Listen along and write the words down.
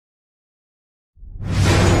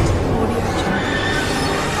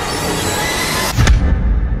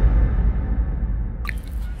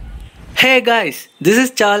Hey guys, this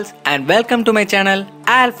is Charles and welcome to my channel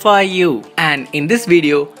Alpha U. And in this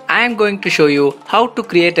video, I am going to show you how to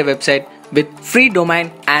create a website with free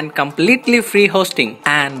domain and completely free hosting.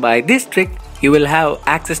 And by this trick, you will have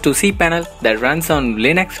access to cPanel that runs on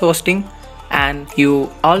Linux hosting, and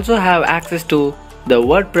you also have access to the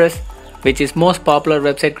Wordpress, which is most popular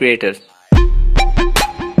website creators.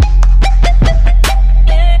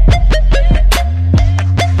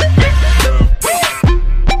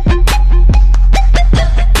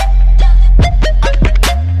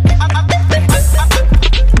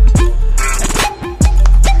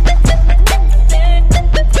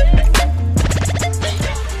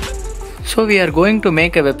 So we are going to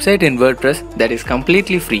make a website in WordPress that is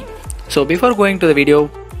completely free. So before going to the video,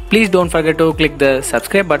 please don't forget to click the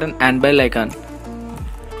subscribe button and bell icon.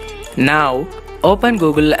 Now open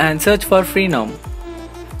Google and search for Freenom.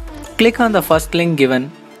 Click on the first link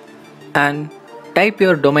given and type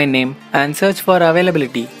your domain name and search for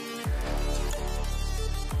availability.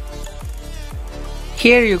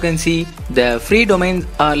 Here you can see the free domains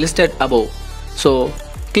are listed above. So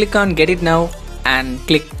click on Get It Now and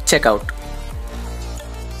click Checkout.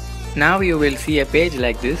 Now you will see a page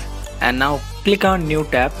like this, and now click on New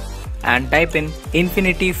tab and type in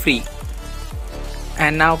Infinity Free.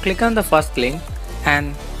 And now click on the first link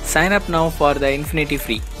and sign up now for the Infinity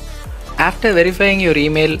Free. After verifying your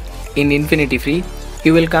email in Infinity Free,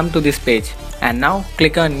 you will come to this page, and now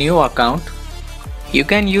click on New Account. You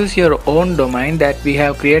can use your own domain that we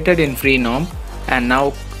have created in Freenom, and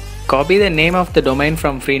now copy the name of the domain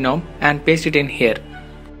from Freenom and paste it in here.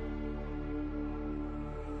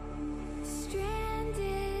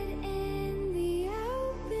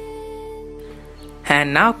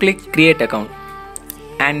 And now click Create Account.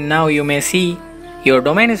 And now you may see your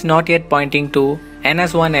domain is not yet pointing to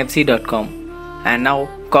ns1fc.com. And now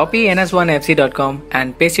copy ns1fc.com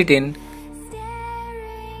and paste it in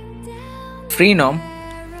Freenom.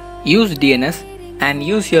 Use DNS and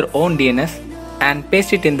use your own DNS and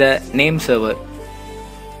paste it in the name server.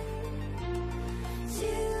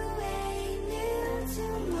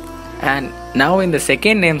 And now in the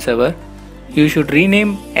second name server, you should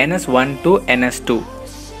rename ns1 to ns2.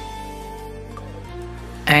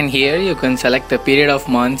 And here you can select the period of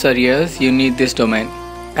months or years you need this domain.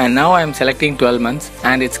 And now I am selecting 12 months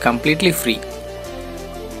and it's completely free.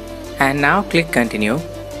 And now click Continue.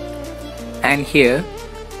 And here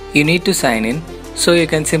you need to sign in, so you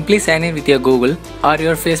can simply sign in with your Google or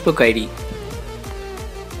your Facebook ID.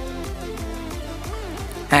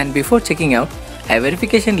 And before checking out, a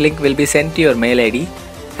verification link will be sent to your mail ID,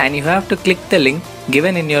 and you have to click the link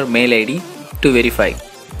given in your mail ID to verify.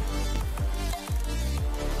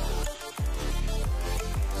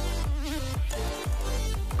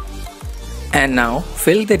 And now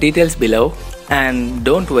fill the details below, and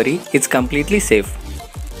don't worry, it's completely safe.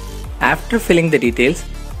 After filling the details,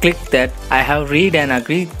 click that I have read and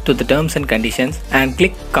agreed to the terms and conditions and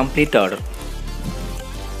click Complete Order.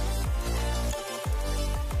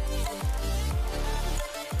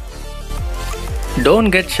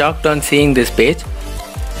 Don't get shocked on seeing this page.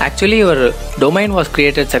 Actually, your domain was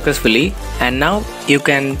created successfully, and now you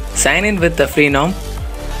can sign in with the Freenom.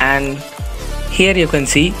 And here you can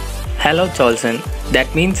see Hello Charlson.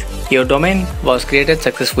 That means your domain was created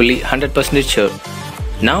successfully, 100% sure.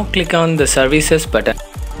 Now click on the Services button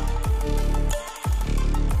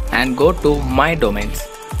and go to My Domains.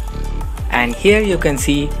 And here you can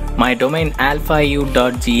see my domain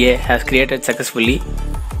alphau.ga has created successfully,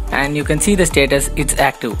 and you can see the status, it's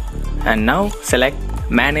active. And now select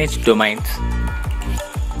Manage Domains.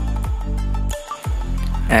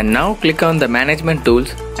 And now click on the Management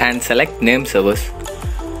Tools and select Name Servers.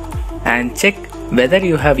 And check whether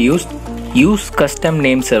you have used Use Custom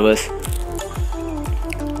Name Servers.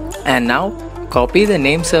 And now copy the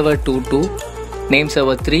name server 2 to name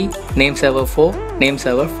server 3, name server 4, name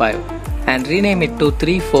server 5, and rename it to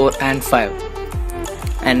 3, 4 and 5.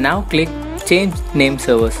 And now click Change Name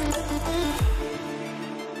Servers.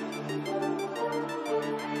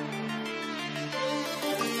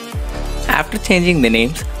 After changing the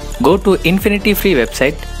names, go to Infinity Free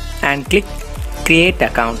website and click Create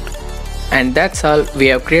Account. And that's all, we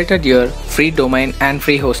have created your free domain and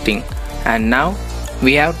free hosting. And now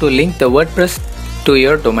we have to link the WordPress to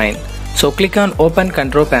your domain. So click on Open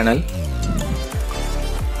Control Panel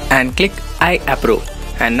and click I approve.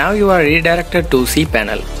 And now you are redirected to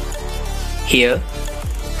cPanel. Here,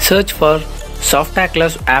 search for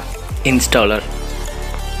Softaculous App Installer.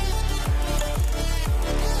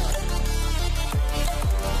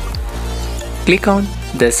 Click on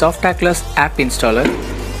the Softaculous App Installer,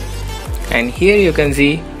 and here you can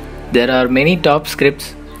see there are many top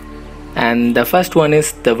scripts and the first one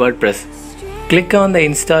is the WordPress. Click on the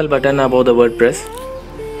install button above the WordPress,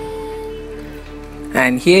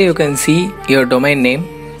 and here you can see your domain name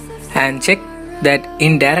and check that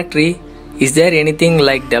in directory is there anything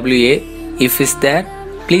like WA. If it's there,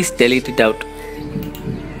 please delete it out.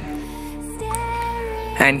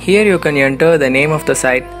 And here you can enter the name of the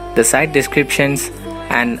site descriptions,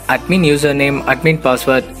 and admin username, admin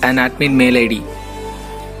password and admin mail ID.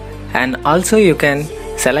 And also you can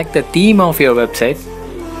select the theme of your website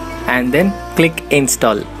and then click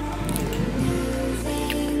install.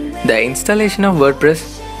 The installation of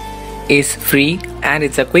WordPress is free and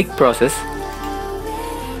it's a quick process.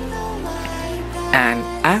 And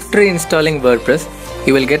after installing WordPress,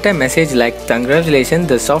 you will get a message like, congratulations,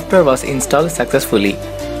 the software was installed successfully.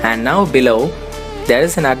 And now below there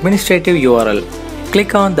is an administrative URL.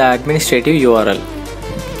 Click on the administrative URL.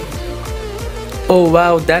 Oh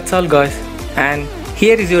wow, that's all guys, and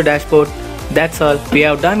here is your dashboard. That's all. We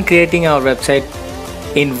have done creating our website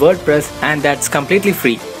in WordPress, and that's completely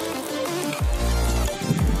free.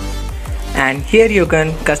 And here you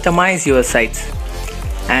can customize your sites.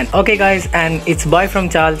 And okay guys, and it's bye from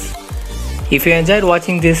Charles. If you enjoyed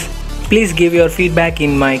watching this, please give your feedback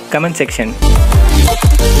in my comment section.